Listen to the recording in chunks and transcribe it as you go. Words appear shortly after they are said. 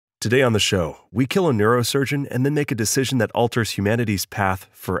Today on the show, we kill a neurosurgeon and then make a decision that alters humanity's path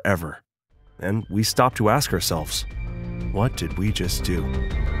forever. And we stop to ask ourselves, what did we just do?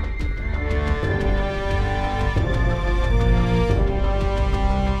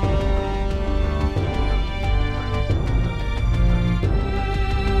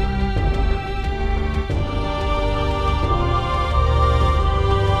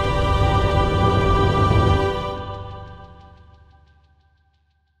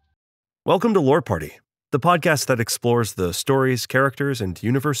 Welcome to Lore Party, the podcast that explores the stories, characters, and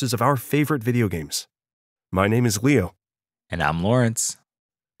universes of our favorite video games. My name is Leo. And I'm Lawerence.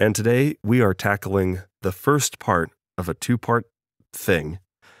 And today we are tackling the first part of a two-part thing.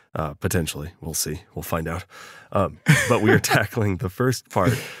 Potentially. We'll see. We'll find out. But we are tackling the first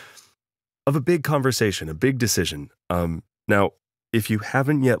part of a big conversation, a big decision. Now, if you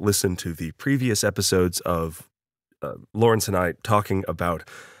haven't yet listened to the previous episodes of Lawerence and I talking about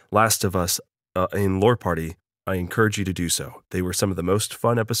Last of Us in Lore Party, I encourage you to do so. They were some of the most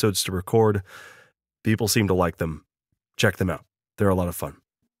fun episodes to record. People seem to like them. Check them out. They're a lot of fun.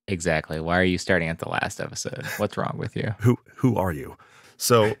 Exactly. Why are you starting at the last episode? What's wrong with you? Who are you?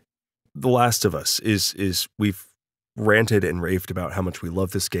 So, The Last of Us is we've ranted and raved about how much we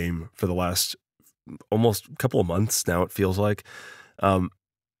love this game for the last almost couple of months now, it feels like.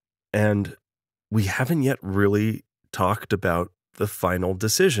 And we haven't yet really talked about the final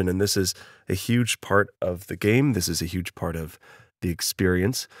decision. And this is a huge part of the game. This is a huge part of the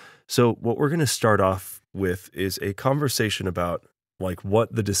experience. So what we're going to start off with is a conversation about like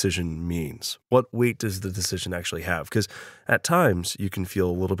what the decision means. What weight does the decision actually have? Because at times you can feel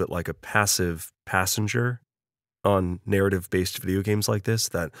a little bit like a passive passenger on narrative-based video games like this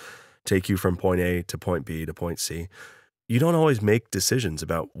that take you from point A to point B to point C. You don't always make decisions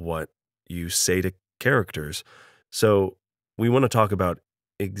about what you say to characters. So we want to talk about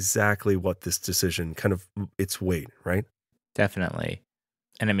exactly what this decision kind of its weight, right? Definitely.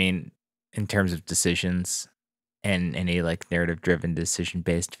 And I mean, in terms of decisions and any like narrative driven decision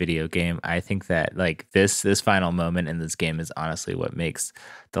based video game, I think that like this final moment in this game is honestly what makes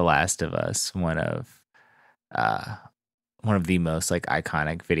The Last of Us one of the most like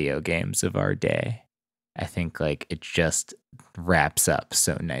iconic video games of our day. I think like it just wraps up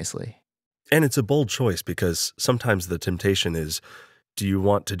so nicely. And it's a bold choice because sometimes the temptation is, do you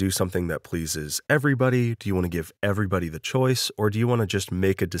want to do something that pleases everybody? Do you want to give everybody the choice? Or do you want to just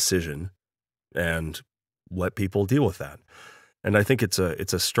make a decision and let people deal with that? And I think it's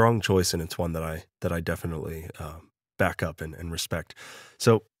a strong choice, and it's one that I definitely back up and respect.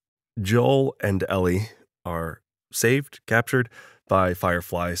 So Joel and Ellie are saved, captured by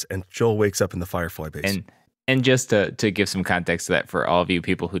fireflies, and Joel wakes up in the firefly base. And just to give some context to that for all of you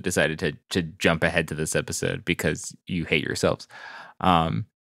people who decided to jump ahead to this episode because you hate yourselves,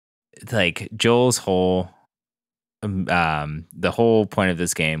 like Joel's whole the whole point of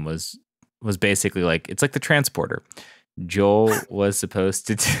this game was basically like it's like the transporter. Joel was supposed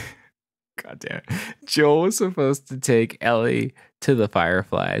to God damn it. Joel was supposed to take Ellie to the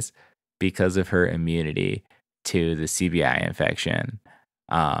fireflies because of her immunity to the CBI infection.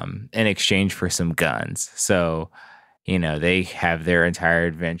 In exchange for some guns. So, you know, they have their entire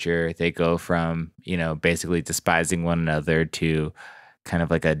adventure. They go from, you know, basically despising one another to kind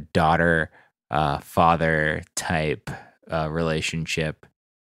of like a daughter-father type relationship.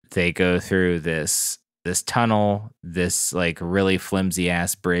 They go through this tunnel, this like really flimsy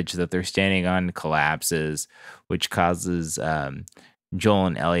ass bridge that they're standing on collapses, which causes Joel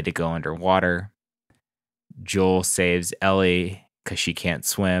and Ellie to go underwater. Joel saves Ellie because she can't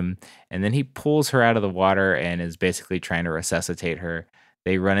swim, and then he pulls her out of the water and is basically trying to resuscitate her.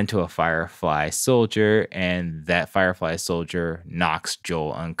 They run into a firefly soldier, and that firefly soldier knocks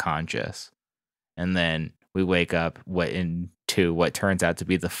Joel unconscious. And then we wake up into what turns out to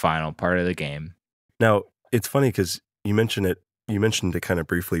be the final part of the game. Now, it's funny because you mentioned it kind of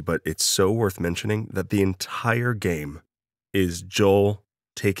briefly, but it's so worth mentioning that the entire game is Joel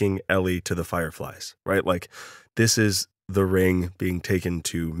taking Ellie to the fireflies, right? Like, this is the ring being taken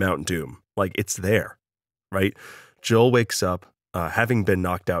to Mount Doom. Like, it's there, right? Joel wakes up having been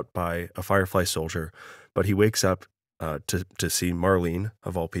knocked out by a firefly soldier, but he wakes up to see Marlene,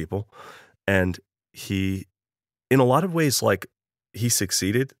 of all people, and he, in a lot of ways, like, he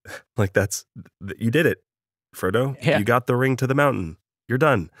succeeded. Like, you did it, Frodo. Yeah. You got the ring to the mountain. You're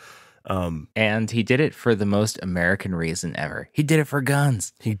done. And he did it for the most American reason ever. He did it for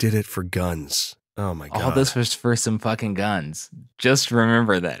guns. He did it for guns. Oh my God. All this was for some fucking guns. Just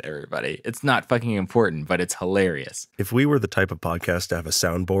remember that, everybody. It's not fucking important, but it's hilarious. If we were the type of podcast to have a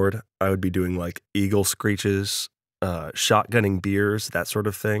soundboard, I would be doing like eagle screeches shotgunning beers, that sort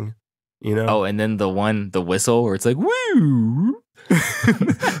of thing, you know? Oh, and then the whistle where it's like, woo!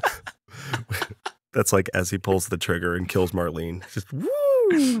 That's like as he pulls the trigger and kills Marlene. Just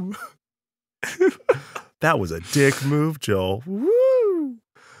woo! That was a dick move, Joel. Woo!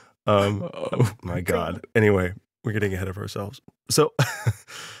 Oh my God. Anyway, we're getting ahead of ourselves. So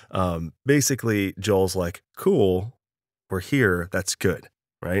basically Joel's like, cool, we're here. That's good,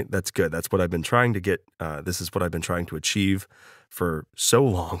 right? That's good. That's what I've been trying to get. This is what I've been trying to achieve for so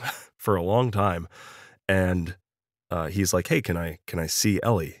long, for a long time. And he's like, hey, can I see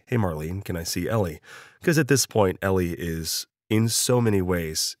Ellie? Hey, Marlene, can I see Ellie? Because at this point, Ellie is in so many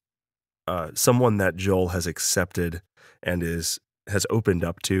ways someone that Joel has accepted and has opened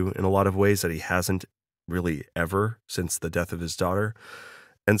up to in a lot of ways that he hasn't really ever since the death of his daughter.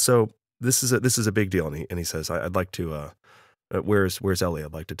 And so this is a big deal. And he says, I'd like to, where's Ellie?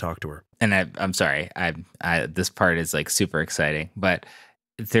 I'd like to talk to her. And I'm sorry, this part is like super exciting, but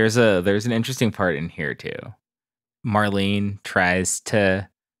there's an interesting part in here too. Marlene tries to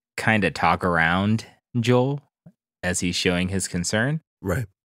kind of talk around Joel as he's showing his concern. Right.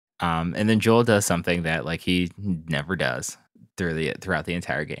 And then Joel does something that like he never does throughout the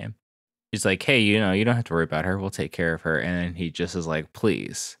entire game. He's like, hey, you don't have to worry about her. We'll take care of her. And then he just is like,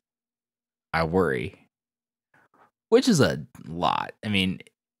 please, I worry. Which is a lot. I mean,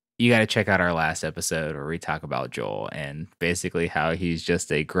 you got to check out our last episode where we talk about Joel and basically how he's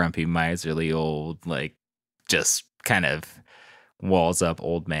just a grumpy, miserly old, like, just kind of walls up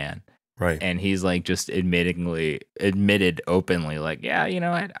old man. Right. And he's like just admitted openly, like, yeah,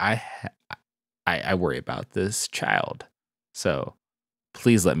 I worry about this child. So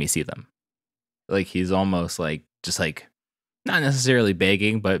please let me see them. Like he's almost like just like not necessarily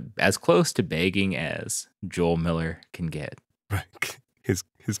begging, but as close to begging as Joel Miller can get. Right. His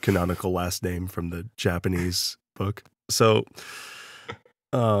canonical last name from the Japanese book. So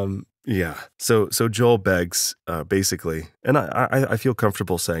yeah. So Joel begs, basically, and I feel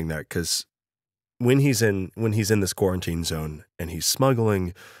comfortable saying that because when he's in this quarantine zone and he's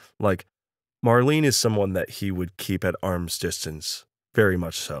smuggling, like Marlene is someone that he would keep at arm's distance, very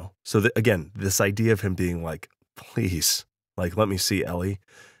much so. So again, this idea of him being like, please, like, let me see Ellie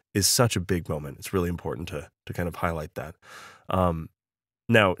is such a big moment. It's really important to kind of highlight that.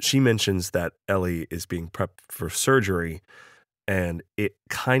 Now she mentions that Ellie is being prepped for surgery. And it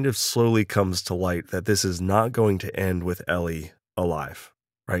kind of slowly comes to light that this is not going to end with Ellie alive,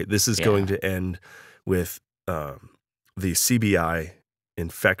 right? This is going to end with the CBI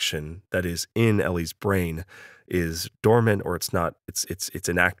infection that is in Ellie's brain is dormant, or it's not. It's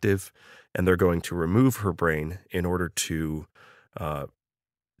inactive, and they're going to remove her brain in order to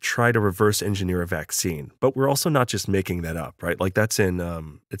try to reverse engineer a vaccine. But we're also not just making that up, right? Like that's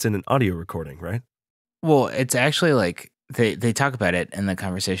it's in an audio recording, right? Well, it's actually like they talk about it in the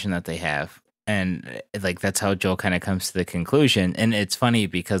conversation that they have. And like that's how Joel kind of comes to the conclusion. And it's funny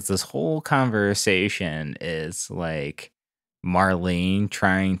because this whole conversation is like Marlene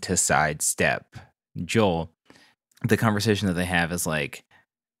trying to sidestep Joel. The conversation that they have is like,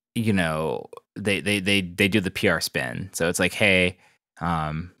 they do the PR spin. So it's like, hey,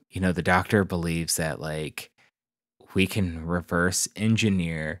 the doctor believes that like we can reverse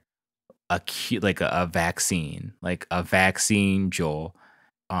engineer a vaccine, Joel.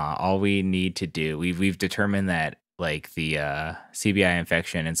 All we need to do, we've determined that like the CBI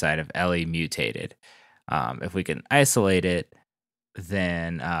infection inside of Ellie mutated. If we can isolate it,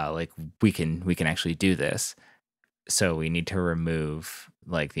 then like we can actually do this. So we need to remove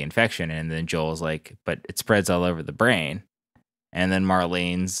like the infection. And then Joel's like, but it spreads all over the brain. And then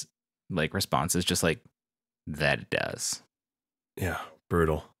Marlene's like response is just like, that it does. Yeah,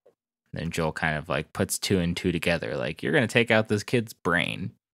 brutal. Then Joel kind of like puts two and two together. Like, you're going to take out this kid's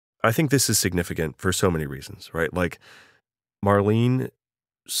brain. I think this is significant for so many reasons, right? Like Marlene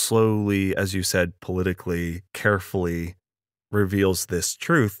slowly, as you said, politically, carefully reveals this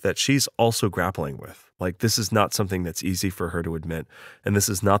truth that she's also grappling with. Like this is not something that's easy for her to admit. And this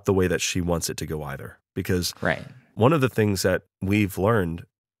is not the way that she wants it to go either. Because one of the things that we've learned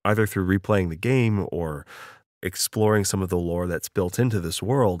either through replaying the game or exploring some of the lore that's built into this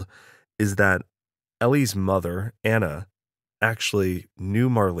world is that Ellie's mother, Anna, actually knew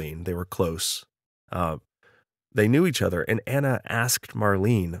Marlene. They were close. They knew each other. And Anna asked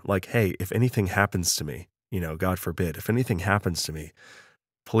Marlene, like, hey, if anything happens to me, God forbid, if anything happens to me,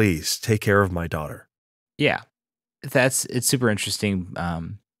 please take care of my daughter. Yeah, it's super interesting.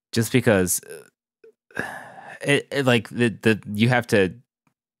 Just because it like you have to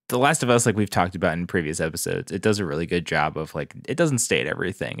The Last of Us, like we've talked about in previous episodes, it does a really good job of like, it doesn't state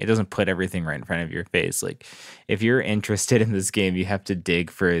everything. It doesn't put everything right in front of your face. Like, if you're interested in this game, you have to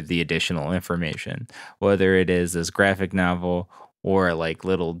dig for the additional information, whether it is this graphic novel or like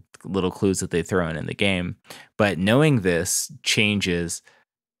little clues that they throw in the game. But knowing this changes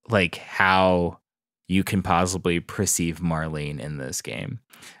like how you can possibly perceive Marlene in this game.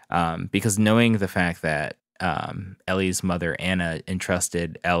 Because knowing the fact that Ellie's mother, Anna,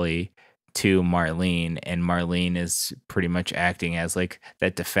 entrusted Ellie to Marlene, and Marlene is pretty much acting as like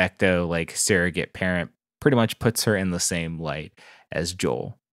that de facto, like surrogate parent, pretty much puts her in the same light as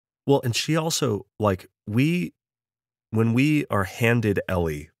Joel. Well, and she also, like, when we are handed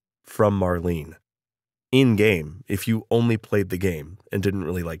Ellie from Marlene in game, if you only played the game and didn't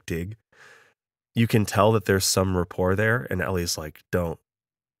really like dig, you can tell that there's some rapport there. And Ellie's like, don't,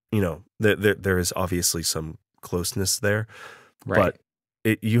 there is obviously some closeness there, Right.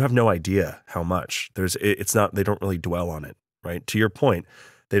 but you have no idea how much it's not, they don't really dwell on it, right? To your point,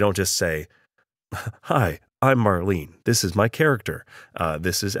 they don't just say, hi, I'm Marlene. This is my character.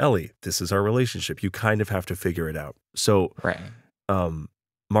 This is Ellie. This is our relationship. You kind of have to figure it out. So, Right.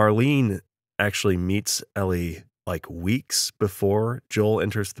 Marlene actually meets Ellie like weeks before Joel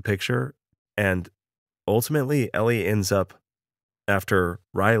enters the picture. And ultimately, Ellie ends up, after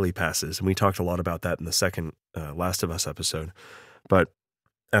Riley passes, and we talked a lot about that in the second Last of Us episode, but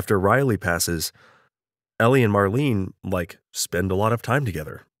after Riley passes, Ellie and Marlene like spend a lot of time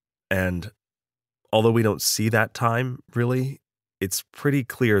together. And although we don't see that time really, it's pretty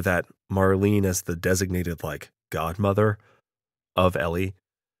clear that Marlene, as the designated like godmother of Ellie,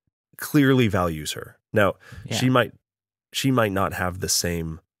 clearly values her. Now, Yeah. she might not have the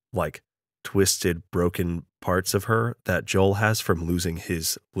same like twisted, broken parts of her that Joel has from losing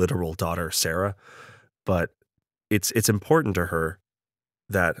his literal daughter, Sarah, but it's important to her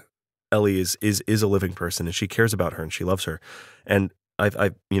that Ellie is a living person, and she cares about her and she loves her. And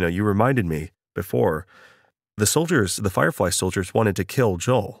I you reminded me before, the Firefly soldiers wanted to kill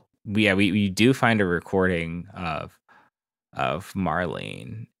Joel. We do find a recording of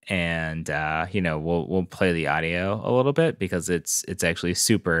Marlene, and we'll play the audio a little bit because it's actually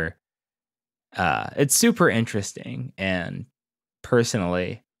super interesting. And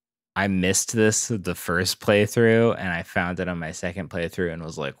personally, I missed this the first playthrough, and I found it on my second playthrough and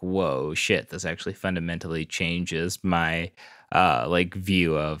was like, whoa, shit, this actually fundamentally changes my like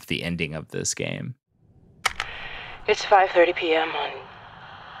view of the ending of this game. It's 5:30 p.m. on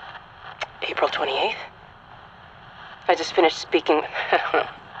April 28th. I just finished speaking with,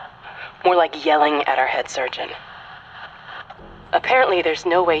 more like yelling at our head surgeon. Apparently, there's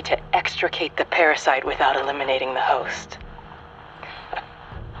no way to extricate the parasite without eliminating the host.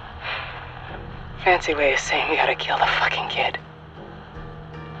 Fancy way of saying we gotta kill the fucking kid.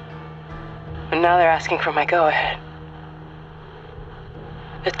 And now they're asking for my go-ahead.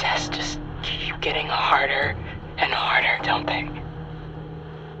 The tests just keep getting harder and harder, don't they?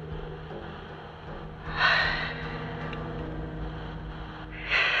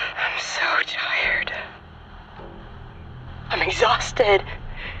 I'm so tired. I'm exhausted,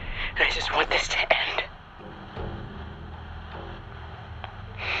 and I just want this to end.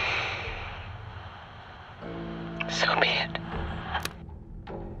 So be it.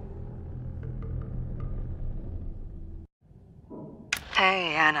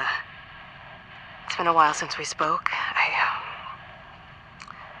 Hey, Anna. It's been a while since we spoke.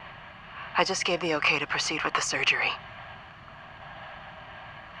 I just gave the okay to proceed with the surgery.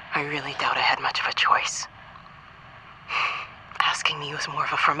 I really doubt I had much of a choice. Asking me was more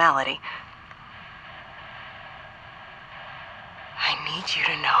of a formality. I need you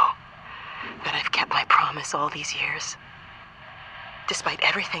to know that I've kept my promise all these years. Despite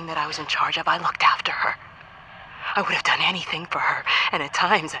everything that I was in charge of, I looked after her. I would have done anything for her, and at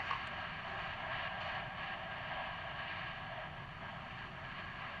times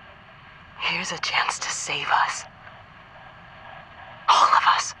here's a chance to save us. All of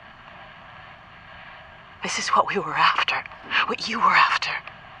us. This is what we were after. What you were after.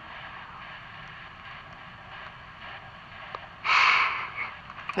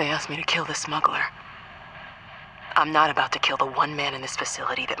 They asked me to kill the smuggler. I'm not about to kill the one man in this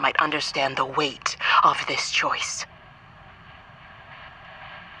facility that might understand the weight of this choice.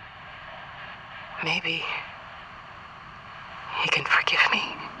 Maybe he can forgive me.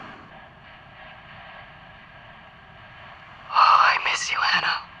 Oh, I miss you,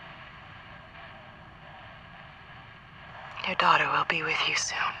 Anna. Your daughter will be with you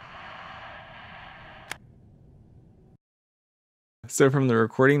soon. So from the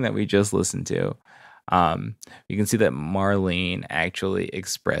recording that we just listened to, You can see that Marlene actually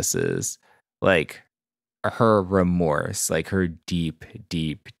expresses like her remorse, like her deep,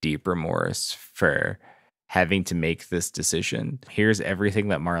 deep, deep remorse for having to make this decision. Here's everything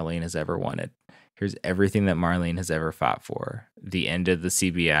that Marlene has ever wanted. Here's everything that Marlene has ever fought for. The end of the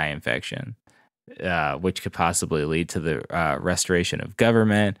CBI infection, which could possibly lead to the restoration of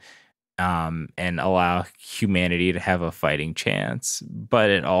government, and allow humanity to have a fighting chance. But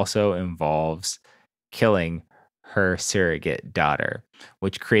it also involves killing her surrogate daughter,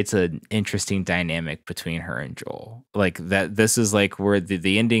 which creates an interesting dynamic between her and Joel. Like that, this is like where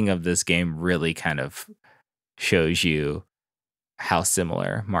the ending of this game really kind of shows you how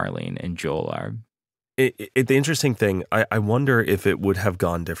similar Marlene and Joel are. The interesting thing, I wonder if it would have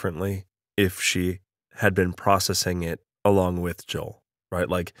gone differently if she had been processing it along with Joel, right?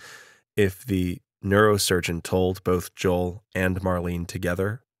 Like if the neurosurgeon told both Joel and Marlene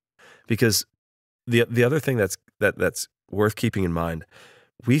together, because the other thing that's worth keeping in mind,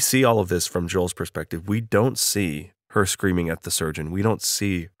 we see all of this from Joel's perspective. We don't see her screaming at the surgeon. We don't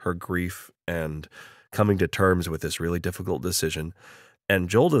see her grief and coming to terms with this really difficult decision. And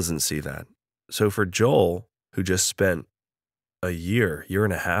Joel doesn't see that. So for Joel, who just spent a year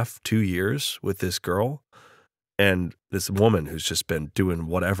and a half, 2 years with this girl, and this woman who's just been doing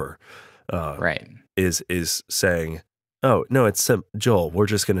whatever, right, is saying, "Oh no, it's Joel. We're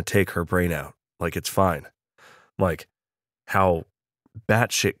just gonna take her brain out. Like it's fine." Like how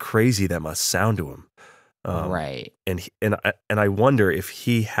batshit crazy that must sound to him, right? And I wonder if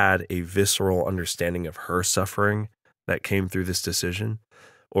he had a visceral understanding of her suffering that came through this decision,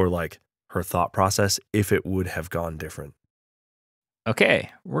 or like her thought process, if it would have gone different.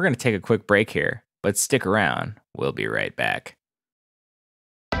 Okay, we're gonna take a quick break here, but stick around. We'll be right back.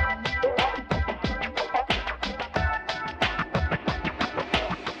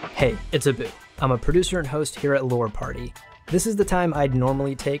 Hey, it's Abu. I'm a producer and host here at Lore Party. This is the time I'd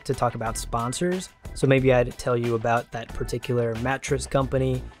normally take to talk about sponsors, so maybe I'd tell you about that particular mattress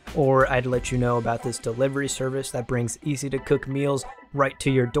company, or I'd let you know about this delivery service that brings easy-to-cook meals right to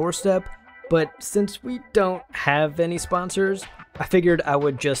your doorstep. But since we don't have any sponsors, I figured I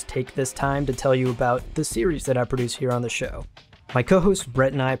would just take this time to tell you about the series that I produce here on the show. My co-host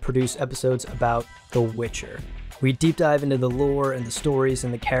Brett and I produce episodes about The Witcher. We deep dive into the lore and the stories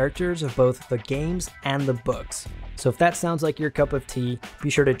and the characters of both the games and the books. So if that sounds like your cup of tea, be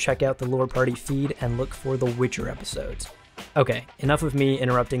sure to check out the Lore Party feed and look for the Witcher episodes. Okay, enough of me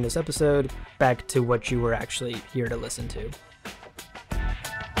interrupting this episode, back to what you were actually here to listen to.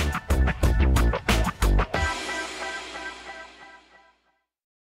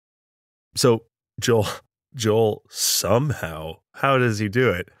 So Joel somehow, how does he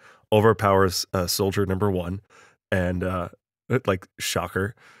do it? Overpowers soldier number one, and like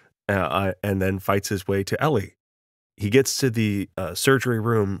shocker, and then fights his way to Ellie. He gets to the surgery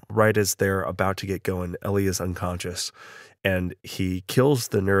room right as they're about to get going. Ellie is unconscious, and he kills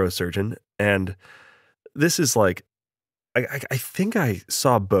the neurosurgeon. And this is like, I think I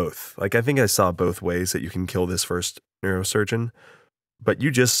saw both. Like, I think I saw both ways that you can kill this first neurosurgeon, but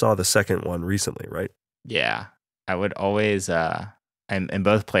you just saw the second one recently, right? Yeah, I would always, in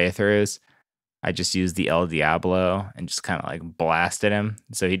both playthroughs, I just used the El Diablo and just kind of like blasted him.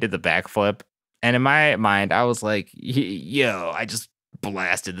 So he did the backflip. And in my mind, I was like, yo, I just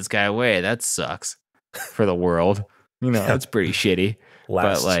blasted this guy away. That sucks for the world. You know, it's pretty shitty.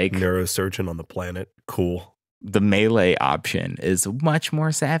 Last but like neurosurgeon on the planet. Cool. The melee option is much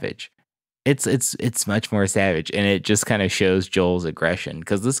more savage. It's much more savage. And it just kind of shows Joel's aggression,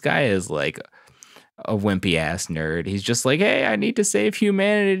 because this guy is like a wimpy ass nerd. He's just like, hey, I need to save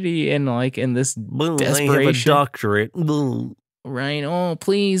humanity, and like in this desperation. I have a doctorate. Right? Oh,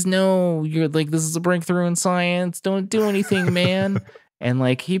 please, no. You're like, this is a breakthrough in science. Don't do anything, man. And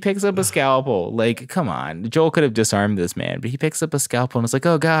like he picks up a scalpel. Like, come on. Joel could have disarmed this man, but he picks up a scalpel and it's like,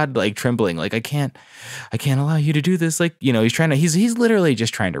 oh God, like trembling. Like, I can't allow you to do this. Like, you know, he's literally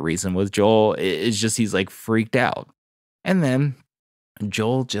just trying to reason with Joel. It's just, he's like freaked out. And then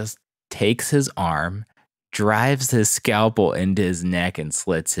Joel just takes his arm, drives his scalpel into his neck, and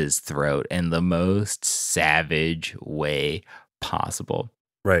slits his throat in the most savage way possible.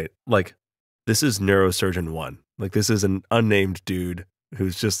 Right. Like, this is neurosurgeon one. Like, this is an unnamed dude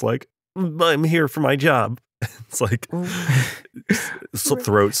who's just like, I'm here for my job. It's like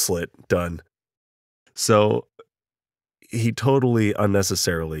throat slit, done. So he totally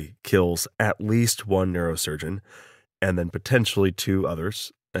unnecessarily kills at least one neurosurgeon, and then potentially two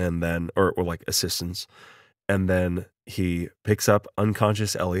others, and then or like assistants. And then he picks up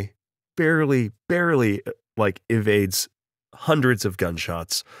unconscious Ellie, barely like evades hundreds of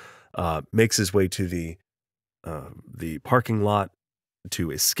gunshots, makes his way to the parking lot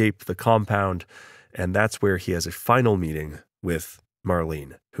to escape the compound, and that's where he has a final meeting with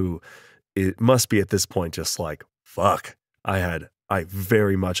Marlene, who it must be at this point just like, fuck, I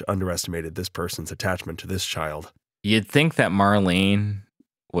very much underestimated this person's attachment to this child. You'd think that Marlene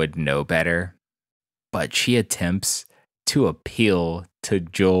would know better, but she attempts to appeal to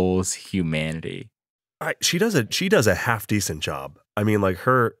Joel's humanity. She does a half decent job. I mean, like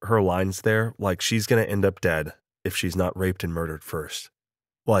her lines there, like she's gonna end up dead if she's not raped and murdered first.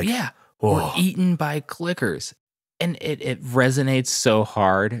 Like, yeah, or eaten by clickers. And it resonates so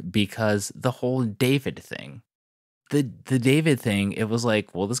hard because the whole David thing, the David thing, it was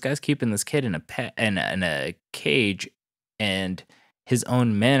like, well, this guy's keeping this kid in a cage, and his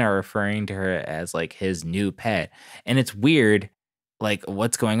own men are referring to her as like his new pet. And it's weird, like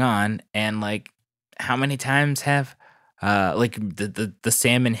what's going on, and like how many times have like the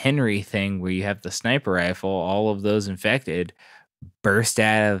Sam and Henry thing where you have the sniper rifle, all of those infected burst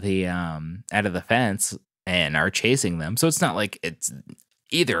out of the fence and are chasing them. So it's not like it's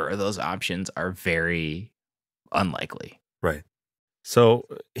either of those options are very unlikely. Right. So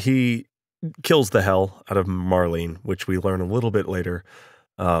he kills the hell out of Marlene, which we learn a little bit later.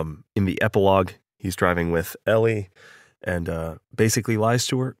 In the epilogue, he's driving with Ellie and basically lies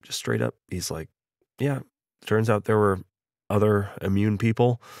to her just straight up. He's like, yeah, turns out there were other immune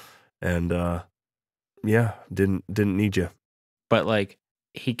people, and yeah, didn't need you. But like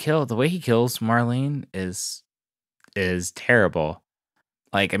the way he kills Marlene is terrible.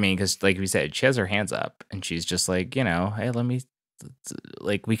 Like, I mean, because like we said, she has her hands up and she's just like, hey,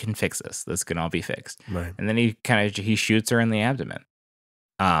 we can fix this. This can all be fixed. Right. And then he shoots her in the abdomen.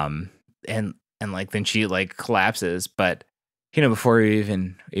 And like then she like collapses. But before we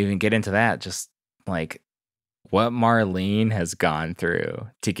even get into that, just like what Marlene has gone through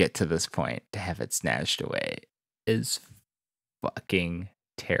to get to this point, to have it snatched away, is fucking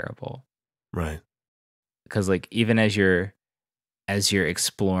terrible. Right. Because like even as you're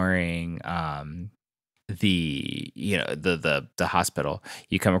exploring the hospital,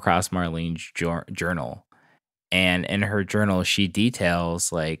 you come across Marlene's journal, and in her journal she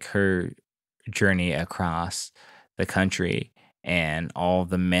details like her journey across the country and all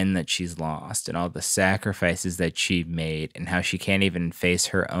the men that she's lost and all the sacrifices that she made, and how she can't even face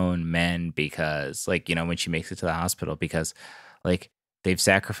her own men because like when she makes it to the hospital, because like they've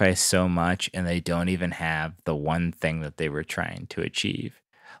sacrificed so much and they don't even have the one thing that they were trying to achieve.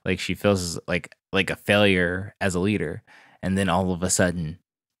 Like she feels like a failure as a leader. And then all of a sudden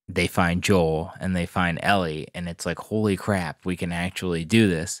they find Joel and they find Ellie, and it's like, holy crap, we can actually do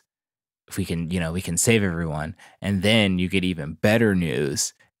this. If we can, we can save everyone. And then you get even better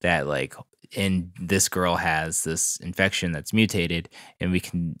news that like this girl has this infection that's mutated, and we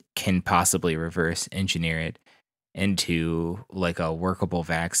can possibly reverse engineer it into like a workable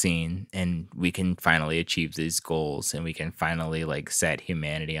vaccine, and we can finally achieve these goals, and we can finally like set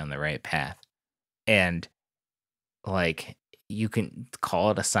humanity on the right path. And like you can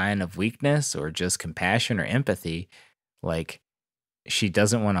call it a sign of weakness or just compassion or empathy. Like she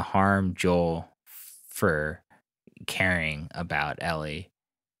doesn't want to harm Joel for caring about Ellie.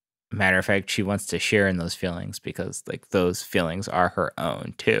 Matter of fact, she wants to share in those feelings because like those feelings are her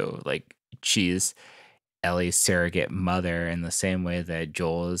own too. Like she's Ellie's surrogate mother in the same way that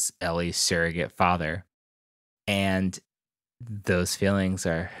Joel is Ellie's surrogate father. And those feelings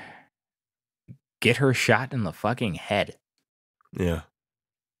are get her shot in the fucking head. Yeah.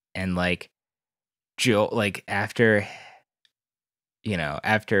 And like Joel, like after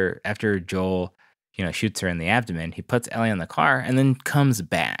Joel, shoots her in the abdomen, he puts Ellie in the car and then comes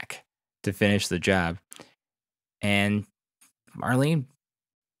back to finish the job. And Marlene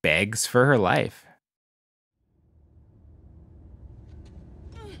begs for her life.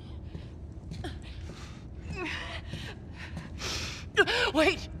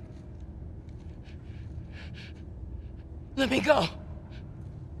 Wait! Let me go.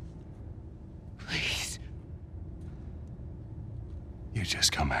 Please. You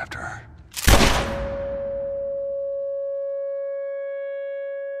just come after her.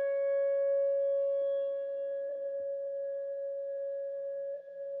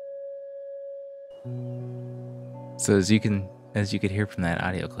 So as you could hear from that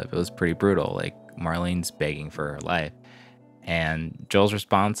audio clip, it was pretty brutal. Like Marlene's begging for her life. And Joel's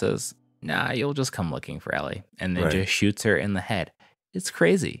response is, nah, you'll just come looking for Ellie. And then just shoots her in the head. It's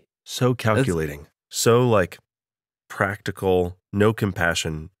crazy. So calculating. So like practical, no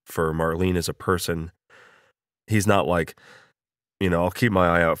compassion for Marlene as a person. He's not like, I'll keep my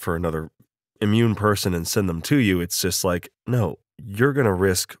eye out for another immune person and send them to you. It's just like, no, you're going to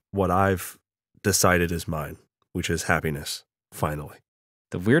risk what I've decided is mine, which is happiness, finally.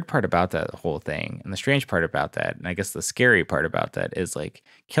 The weird part about that whole thing, and the strange part about that, and I guess the scary part about that is like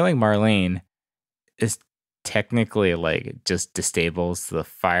killing Marlene is technically like just disables the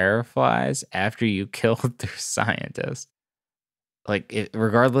Fireflies after you killed their scientist. Like,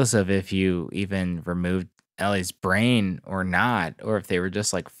 regardless of if you even removed Ellie's brain or not, or if they were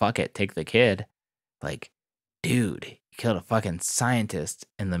just like, fuck it, take the kid. Like, dude, you killed a fucking scientist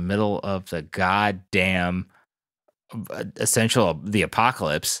in the middle of the goddamn the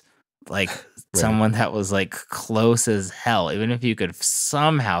apocalypse. Like, right. Someone that was like close as hell. Even if you could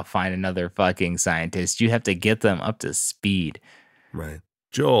somehow find another fucking scientist, you have to get them up to speed. Right.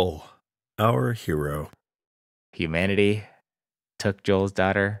 Joel, our hero. Humanity took Joel's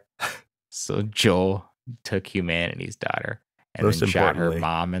daughter. So Joel took humanity's daughter and then shot her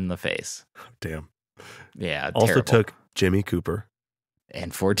mom in the face. Damn. Yeah. Also terrible. Took Jimmy Cooper.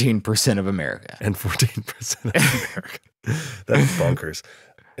 And 14% of America. And 14% of America. That's bonkers.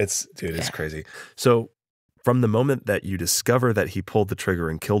 It's crazy. So from the moment that you discover that he pulled the trigger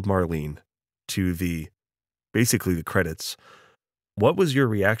and killed Marlene to basically the credits, what was your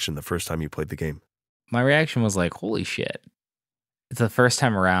reaction the first time you played the game? My reaction was like, holy shit. The first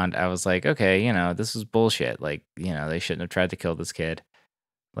time around, I was like, okay, this was bullshit. Like, they shouldn't have tried to kill this kid.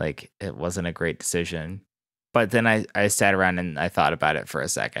 Like, it wasn't a great decision. But then I sat around and I thought about it for a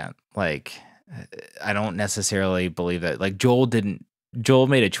second. Like, I don't necessarily believe that. Like, Joel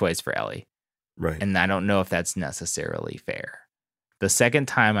made a choice for Ellie. Right. And I don't know if that's necessarily fair. The second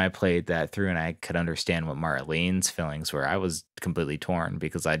time I played that through and I could understand what Marlene's feelings were, I was completely torn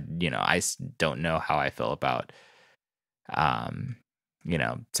because I don't know how I feel about,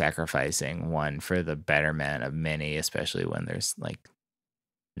 sacrificing one for the betterment of many, especially when there's like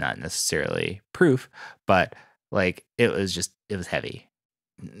not necessarily proof, but like it was heavy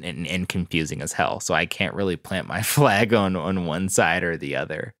and confusing as hell. So I can't really plant my flag on one side or the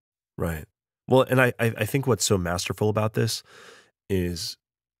other. Right. Well, and I think what's so masterful about this is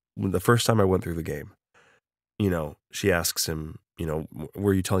when the first time I went through the game, she asks him,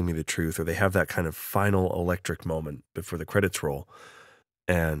 were you telling me the truth? Or they have that kind of final electric moment before the credits roll.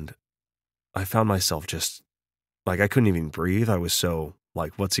 And I found myself just like, I couldn't even breathe. I was so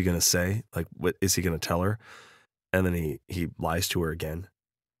like, what's he going to say? Like, what is he going to tell her? And then he lies to her again.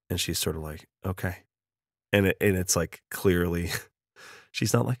 And she's sort of like, okay. And it's like, clearly,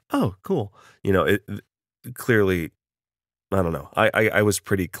 she's not like, oh, cool. Clearly, I don't know. I was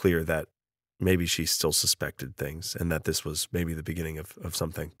pretty clear that maybe she still suspected things and that this was maybe the beginning of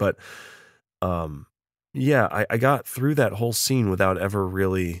something. But yeah, I got through that whole scene without ever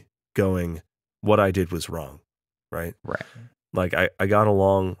really going, what I did was wrong. Right. Right. Like I got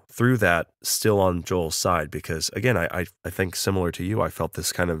along through that still on Joel's side because, again, I think similar to you, I felt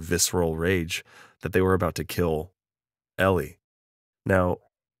this kind of visceral rage that they were about to kill Ellie. Now,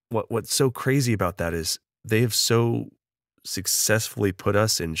 what's so crazy about that is they have so successfully put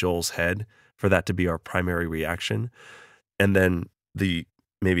us in Joel's head for that to be our primary reaction. And then the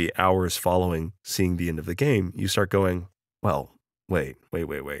maybe hours following seeing the end of the game, you start going, well, wait.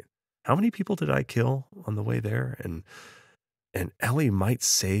 How many people did I kill on the way there? And Ellie might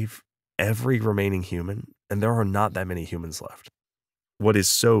save every remaining human, and there are not that many humans left. What is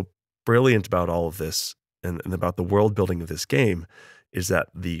so brilliant about all of this and about the world building of this game is that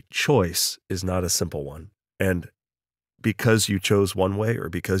the choice is not a simple one. And because you chose one way or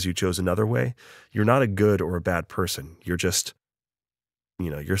because you chose another way, you're not a good or a bad person. You're just,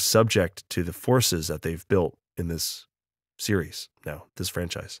 you're subject to the forces that they've built in this series now, this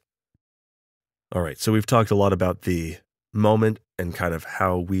franchise. All right, so we've talked a lot about the moment and kind of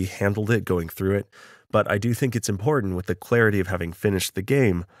how we handled it going through it, but I do think it's important with the clarity of having finished the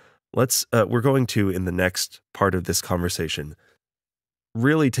game. We're going to, in the next part of this conversation,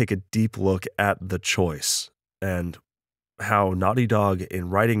 really take a deep look at the choice and how Naughty Dog, in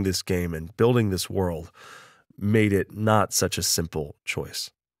writing this game and building this world, made it not such a simple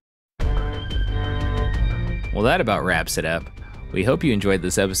choice. Well, that about wraps it up. We hope you enjoyed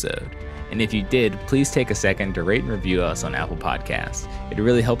this episode. And if you did, please take a second to rate and review us on Apple Podcasts. It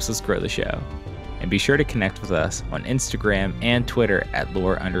really helps us grow the show. And be sure to connect with us on Instagram and Twitter at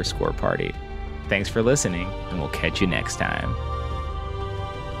lore_party. Thanks for listening, and we'll catch you next time.